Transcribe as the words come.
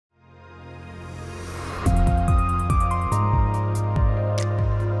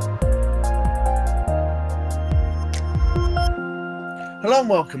Hello and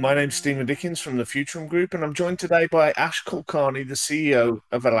welcome. My name's Stephen Dickens from the Futurum Group, and I'm joined today by Ash Kulkarni, the CEO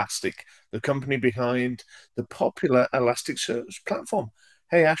of Elastic, the company behind the popular Elasticsearch platform.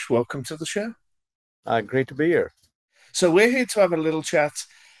 Hey, Ash, welcome to the show. Great to be here. So we're here to have a little chat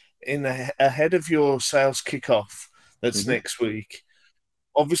ahead of your sales kickoff that's hmm next week.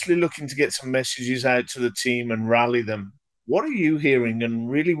 Obviously, looking to get some messages out to the team and rally them. What are you hearing,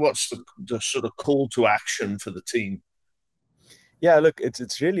 and really, what's the sort of call to action for the team? Yeah, look,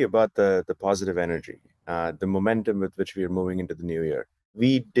 it's really about the positive energy, the momentum with which we are moving into the new year.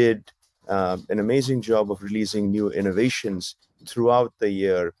 We did an amazing job of releasing new innovations throughout the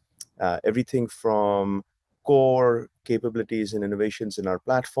year, everything from core capabilities and innovations in our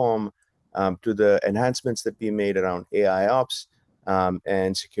platform to the enhancements that we made around AI ops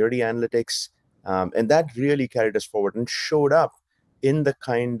and security analytics. And that really carried us forward and showed up in the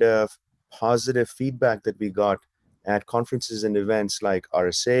kind of positive feedback that we got at conferences and events like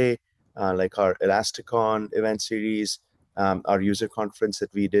RSA, like our Elasticon event series, our user conference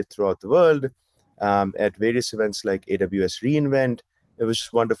that we did throughout the world, at various events like AWS reInvent. It was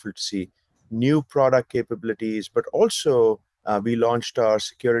just wonderful to see new product capabilities, but also we launched our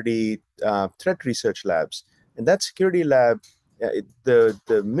security threat research labs. And that security lab,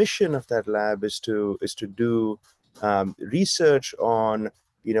 the mission of that lab is to do research on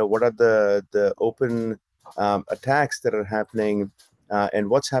what are the open attacks that are happening and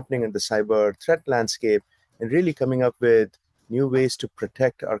what's happening in the cyber threat landscape, and really coming up with new ways to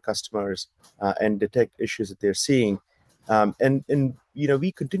protect our customers and detect issues that they're seeing. And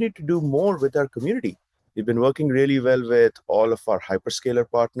we continue to do more with our community. We've been working really well with all of our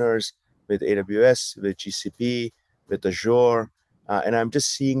hyperscaler partners, with AWS, with GCP, with Azure, and I'm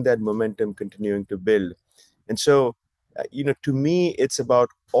just seeing that momentum continuing to build. And so, to me, it's about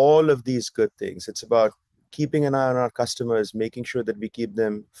all of these good things. It's about keeping an eye on our customers, making sure that we keep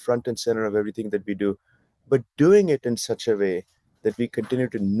them front and center of everything that we do, but doing it in such a way that we continue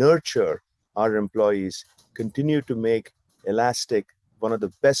to nurture our employees, continue to make Elastic one of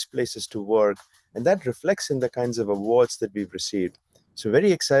the best places to work. And that reflects in the kinds of awards that we've received. So,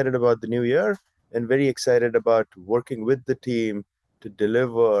 very excited about the new year and very excited about working with the team to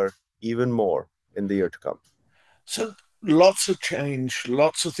deliver even more in the year to come. So lots of change,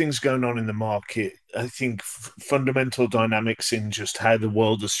 lots of things going on in the market. I think fundamental dynamics in just how the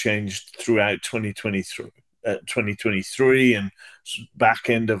world has changed throughout 2023 and back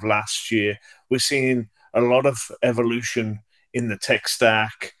end of last year. We're seeing a lot of evolution in the tech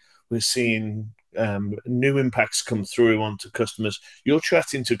stack. We're seeing new impacts come through onto customers. You're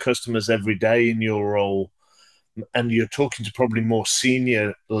chatting to customers every day in your role, and you're talking to probably more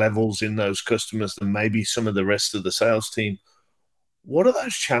senior levels in those customers than maybe some of the rest of the sales team. What are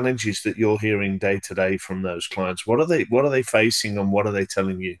those challenges that you're hearing day to day from those clients? What are they facing, and what are they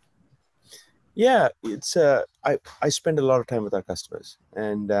telling you? Yeah, it's I spend a lot of time with our customers,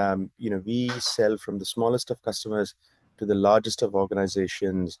 and we sell from the smallest of customers to the largest of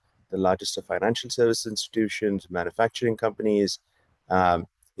organizations, the largest of financial service institutions, manufacturing companies,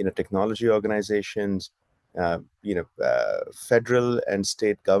 technology organizations, federal and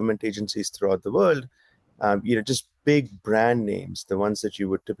state government agencies throughout the world. Just big brand names, the ones that you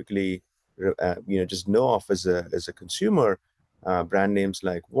would typically just know of as a consumer, brand names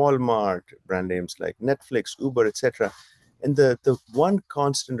like Walmart, brand names like Netflix, Uber, etc. And the one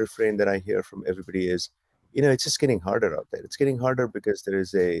constant refrain that I hear from everybody is, it's just getting harder out there. It's getting harder because there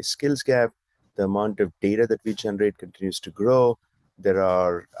is a skills gap. The amount of data that we generate continues to grow. There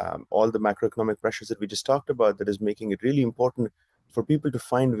are all the macroeconomic pressures that we just talked about that is making it really important for people to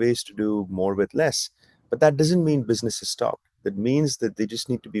find ways to do more with less. But that doesn't mean business is stopped. That means that they just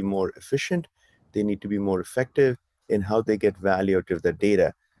need to be more efficient. They need to be more effective in how they get value out of their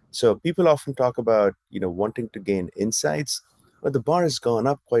data. So people often talk about, wanting to gain insights, but the bar has gone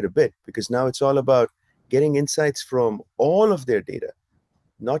up quite a bit because now it's all about getting insights from all of their data,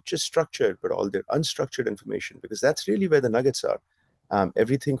 not just structured, but all their unstructured information, because that's really where the nuggets are.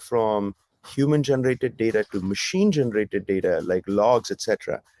 Everything from human generated data to machine generated data like logs,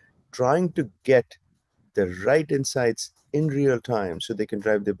 etc., trying to get the right insights in real time so they can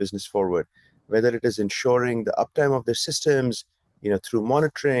drive their business forward, whether it is ensuring the uptime of their systems, through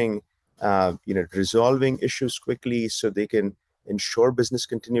monitoring, resolving issues quickly so they can ensure business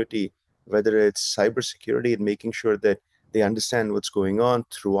continuity, whether it's cybersecurity and making sure that they understand what's going on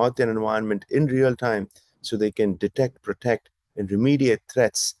throughout their environment in real time so they can detect, protect, and remediate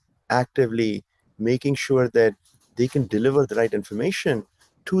threats actively, making sure that they can deliver the right information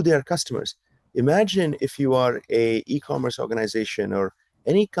to their customers. Imagine if you are a e-commerce organization or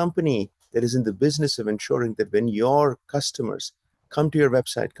any company that is in the business of ensuring that when your customers come to your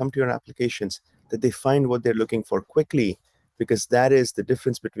website, come to your applications, that they find what they're looking for quickly, because that is the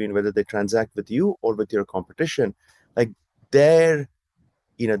difference between whether they transact with you or with your competition. Like their,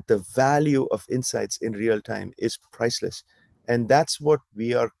 the value of insights in real time is priceless. And that's what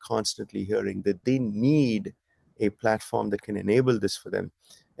we are constantly hearing, that they need a platform that can enable this for them.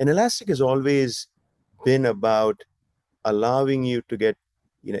 And Elastic has always been about allowing you to get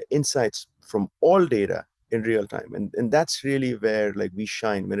insights from all data in real time, and that's really where like we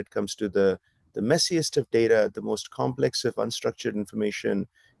shine when it comes to the messiest of data, the most complex of unstructured information,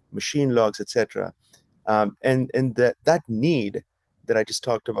 machine logs, etc. And that need that I just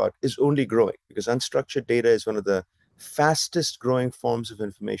talked about is only growing, because unstructured data is one of the fastest growing forms of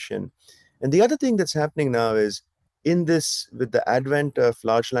information. And the other thing that's happening now is, in this, with the advent of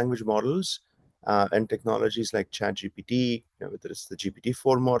large language models and technologies like ChatGPT, whether it's the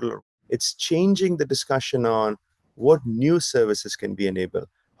GPT-4 model, it's changing the discussion on what new services can be enabled.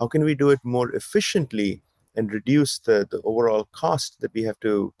 How can we do it more efficiently and reduce the overall cost that we have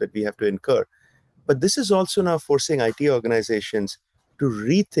to incur? But this is also now forcing IT organizations to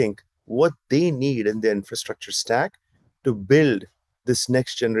rethink what they need in their infrastructure stack to build this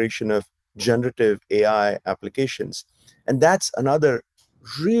next generation of generative AI applications. And that's another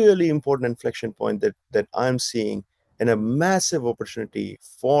really important inflection point that I'm seeing, and a massive opportunity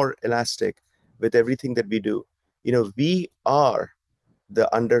for Elastic with everything that we do. We are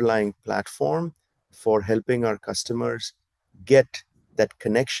the underlying platform for helping our customers get that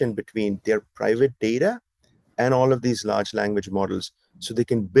connection between their private data and all of these large language models, so they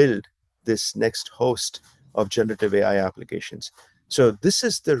can build this next host of generative AI applications. So this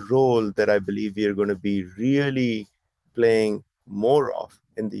is the role that I believe we are going to be really playing more of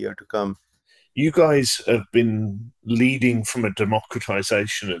in the year to come. You guys have been leading from a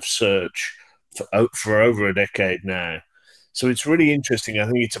democratization of search for over a decade now. So it's really interesting. I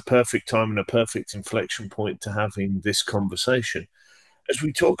think it's a perfect time and a perfect inflection point to having this conversation. As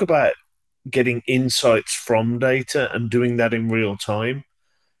we talk about getting insights from data and doing that in real time,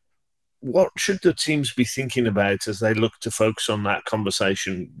 what should the teams be thinking about as they look to focus on that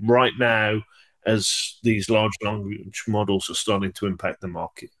conversation right now, as these large language models are starting to impact the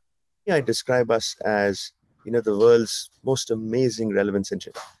market? I describe us as, the world's most amazing relevance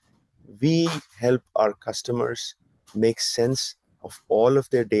engine. We help our customers make sense of all of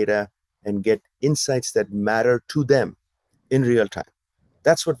their data and get insights that matter to them in real time.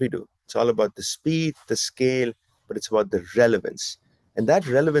 That's what we do. It's all about the speed, the scale, but it's about the relevance. And that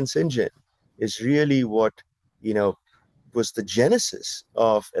relevance engine is really what, was the genesis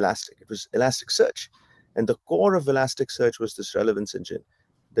of Elastic. It was Elasticsearch. And the core of Elasticsearch was this relevance engine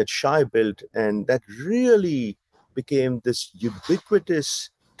that Shai built, and that really became this ubiquitous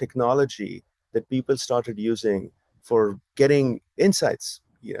technology that people started using for getting insights,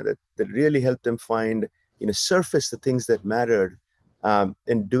 that really helped them find, surface the things that mattered,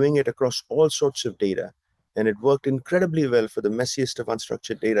 and doing it across all sorts of data. And it worked incredibly well for the messiest of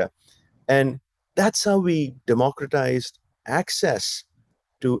unstructured data. And that's how we democratized access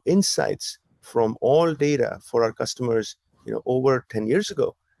to insights from all data for our customers, over 10 years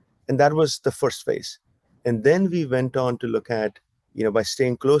ago. And that was the first phase. And then we went on to look at, by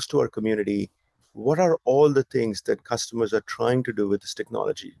staying close to our community, what are all the things that customers are trying to do with this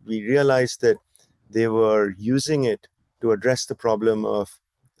technology? We realized that they were using it to address the problem of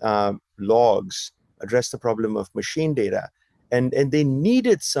logs, address the problem of machine data. And they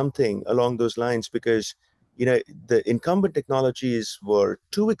needed something along those lines, because the incumbent technologies were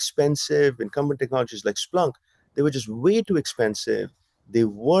too expensive. Incumbent technologies like Splunk, they were just way too expensive. They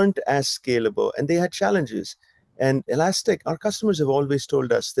weren't as scalable, and they had challenges. And Elastic, our customers have always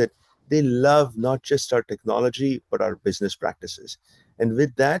told us that they love not just our technology, but our business practices. And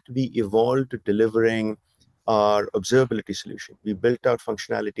with that, we evolved to delivering our observability solution. We built out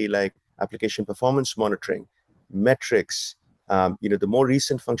functionality like application performance monitoring, metrics, the more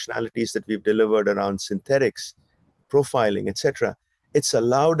recent functionalities that we've delivered around synthetics, profiling, etc. It's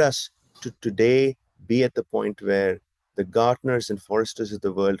allowed us to today be at the point where the Gartners and Forresters of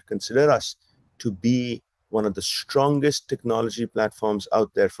the world consider us to be one of the strongest technology platforms out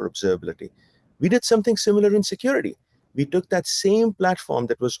there for observability. We did something similar in security. We took that same platform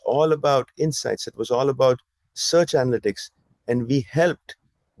that was all about insights, that was all about search analytics, and we helped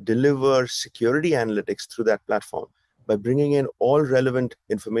deliver security analytics through that platform by bringing in all relevant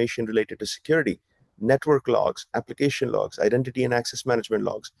information related to security, network logs, application logs, identity and access management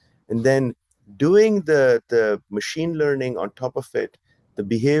logs, and then doing the machine learning on top of it, the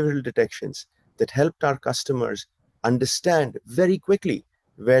behavioral detections that helped our customers understand very quickly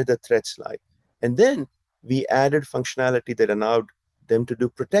where the threats lie. And then we added functionality that allowed them to do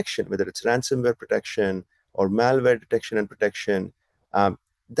protection, whether it's ransomware protection or malware detection and protection.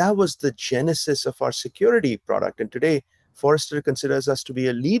 That was the genesis of our security product. And today, Forrester considers us to be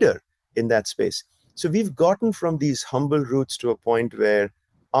a leader in that space. So we've gotten from these humble roots to a point where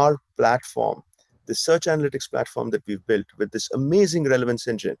our platform, the search analytics platform that we've built with this amazing relevance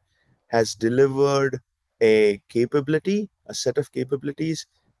engine, has delivered a capability, a set of capabilities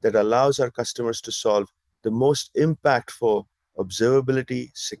that allows our customers to solve the most impactful observability,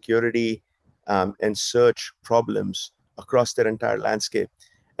 security, and search problems across their entire landscape.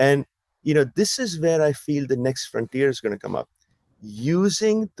 And this is where I feel the next frontier is going to come up.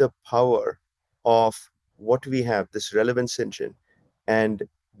 Using the power of what we have, this relevance engine, and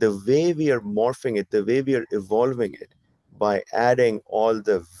the way we are morphing it, the way we are evolving it by adding all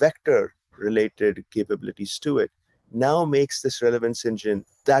the vector related capabilities to it, now makes this relevance engine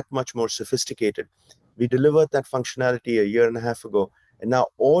that much more sophisticated. We delivered that functionality a year and a half ago, and now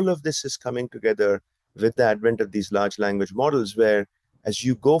all of this is coming together with the advent of these large language models, where as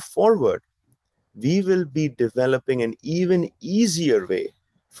you go forward, we will be developing an even easier way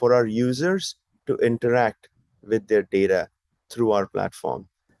for our users to interact with their data through our platform.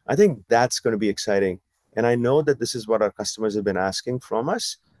 I think that's going to be exciting. And I know that this is what our customers have been asking from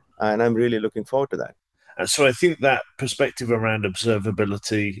us, and I'm really looking forward to that. And so I think that perspective around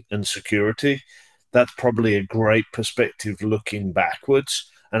observability and security, that's probably a great perspective looking backwards.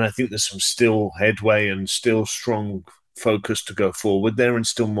 And I think there's some still headway and still strong focus to go forward there, and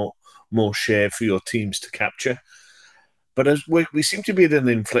still more share for your teams to capture. But as we seem to be at an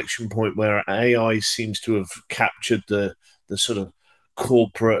inflection point where AI seems to have captured the sort of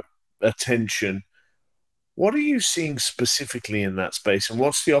corporate attention. What are you seeing specifically in that space, and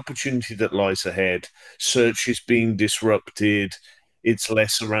what's the opportunity that lies ahead? Search is being disrupted. It's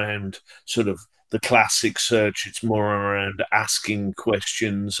less around sort of the classic search. It's more around asking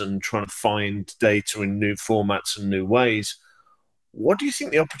questions and trying to find data in new formats and new ways. What do you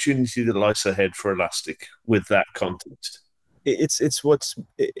think the opportunity that lies ahead for Elastic with that context? It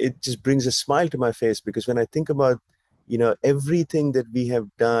just brings a smile to my face, because when I think about everything that we have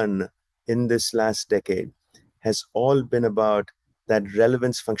done in this last decade has all been about that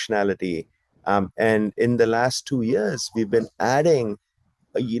relevance functionality. And in the last 2 years, we've been adding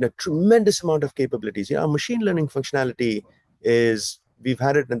tremendous amount of capabilities. Our machine learning functionality we've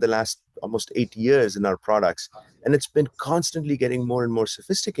had it in the last almost 8 years in our products, and it's been constantly getting more and more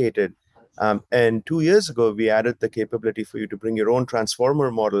sophisticated. And 2 years ago, we added the capability for you to bring your own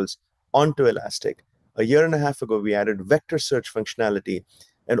transformer models onto Elastic. A year and a half ago, we added vector search functionality.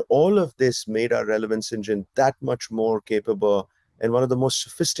 And all of this made our relevance engine that much more capable and one of the most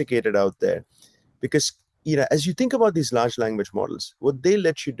sophisticated out there. Because, as you think about these large language models, what they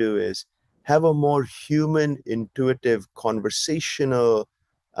let you do is have a more human, intuitive, conversational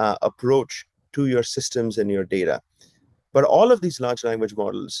approach to your systems and your data. But all of these large language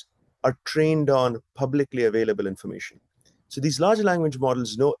models are trained on publicly available information. So these large language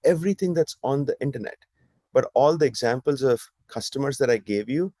models know everything that's on the internet. But all the examples of customers that I gave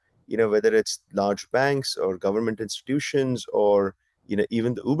you, whether it's large banks or government institutions or,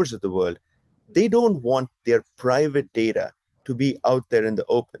 even the Ubers of the world, they don't want their private data to be out there in the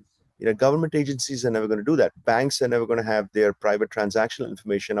open. Government agencies are never going to do that. Banks are never going to have their private transactional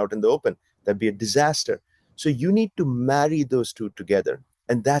information out in the open. That'd be a disaster. So you need to marry those two together.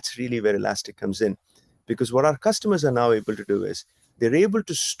 And that's really where Elastic comes in. Because what our customers are now able to do is they're able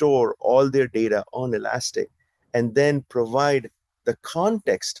to store all their data on Elastic and then provide the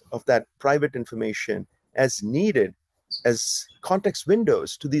context of that private information as needed as context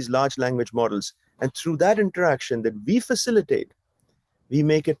windows to these large language models. And through that interaction that we facilitate, we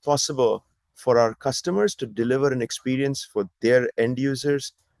make it possible for our customers to deliver an experience for their end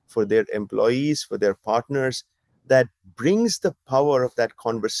users, for their employees, for their partners, that brings the power of that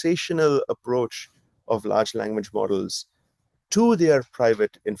conversational approach of large language models to their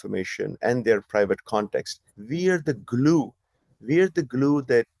private information and their private context. We are the glue. We are the glue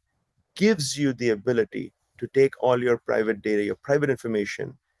that gives you the ability to take all your private data, your private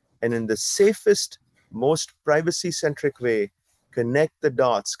information, and in the safest, most privacy-centric way, connect the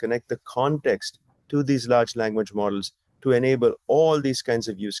dots, connect the context to these large language models to enable all these kinds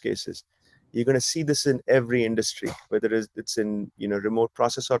of use cases. You're going to see this in every industry, whether it's in remote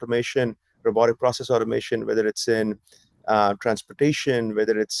process automation, robotic process automation, whether it's in transportation,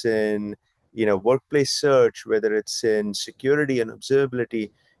 whether it's in workplace search, whether it's in security and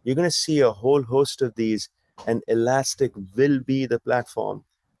observability. You're going to see a whole host of these, and Elastic will be the platform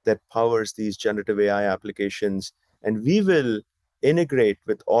that powers these generative AI applications. And we will integrate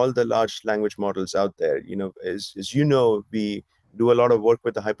with all the large language models out there. As we do a lot of work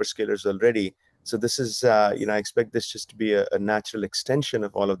with the hyperscalers already. So this is, I expect this just to be a natural extension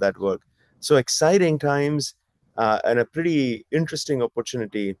of all of that work. So exciting times and a pretty interesting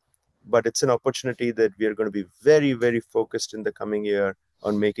opportunity, but it's an opportunity that we are going to be very, very focused in the coming year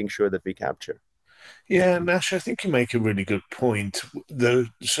on making sure that we capture. Yeah, Nash, I think you make a really good point. The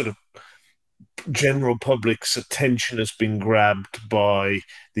sort of general public's attention has been grabbed by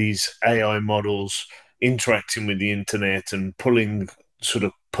these AI models interacting with the internet and pulling sort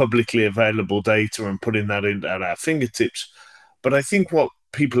of publicly available data and putting that in at our fingertips. But I think what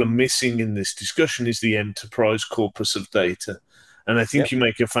people are missing in this discussion is the enterprise corpus of data. And I think Yep. you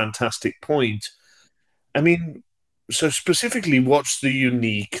make a fantastic point. I mean, so specifically, what's the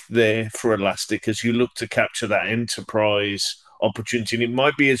unique there for Elastic as you look to capture that enterprise opportunity? And it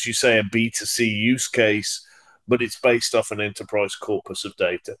might be, as you say, a B2C use case, but it's based off an enterprise corpus of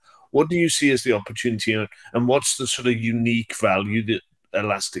data. What do you see as the opportunity, and what's the sort of unique value that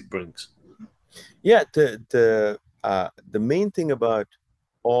Elastic brings? Yeah, the main thing about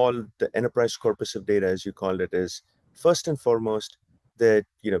all the enterprise corpus of data, as you called it, is first and foremost that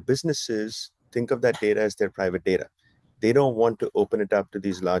businesses think of that data as their private data. They don't want to open it up to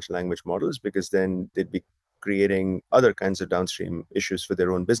these large language models because then they'd be creating other kinds of downstream issues for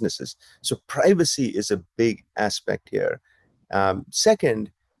their own businesses. So privacy is a big aspect here.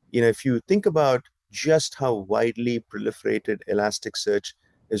 Second, if you think about just how widely proliferated Elasticsearch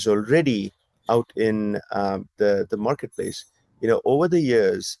is already out in the marketplace, over the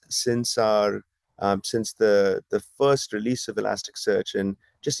years since the first release of Elasticsearch and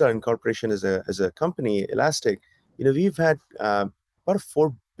just our incorporation as a company, Elastic, we've had about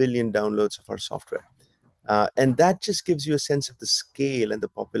 4 billion downloads of our software. And that just gives you a sense of the scale and the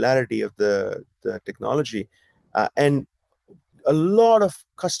popularity of the technology. And a lot of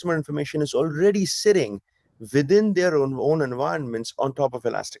customer information is already sitting within their own environments on top of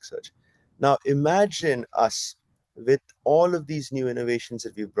Elasticsearch. Now, imagine us with all of these new innovations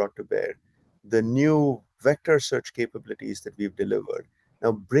that we've brought to bear, the new vector search capabilities that we've delivered.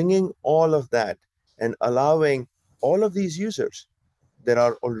 Now, bringing all of that and allowing all of these users that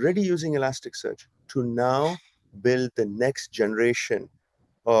are already using Elasticsearch to now build the next generation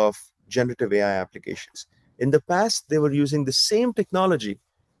of generative AI applications. In the past, they were using the same technology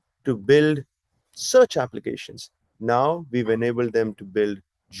to build search applications. Now we've enabled them to build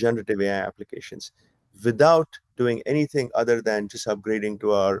generative AI applications without doing anything other than just upgrading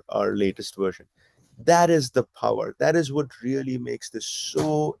to our latest version. That is the power. That is what really makes this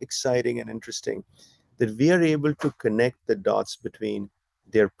so exciting and interesting, that we are able to connect the dots between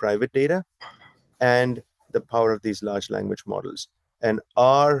their private data and the power of these large language models. And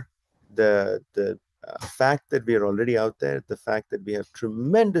the fact that we are already out there, the fact that we have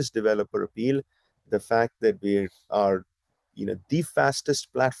tremendous developer appeal, the fact that we are the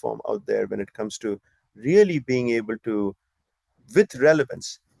fastest platform out there when it comes to really being able to, with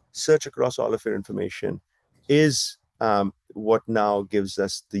relevance, search across all of your information is what now gives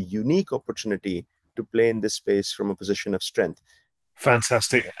us the unique opportunity to play in this space from a position of strength.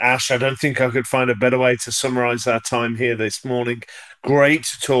 Fantastic. Ash, I don't think I could find a better way to summarize our time here this morning. Great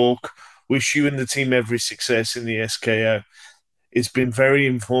to talk. Wish you and the team every success in the SKO. It's been very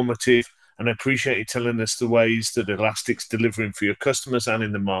informative, and I appreciate you telling us the ways that Elastic's delivering for your customers and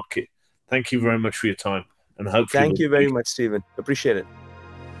in the market. Thank you very much for your time, and hopefully Thank we'll you very speak. much, Stephen. Appreciate it.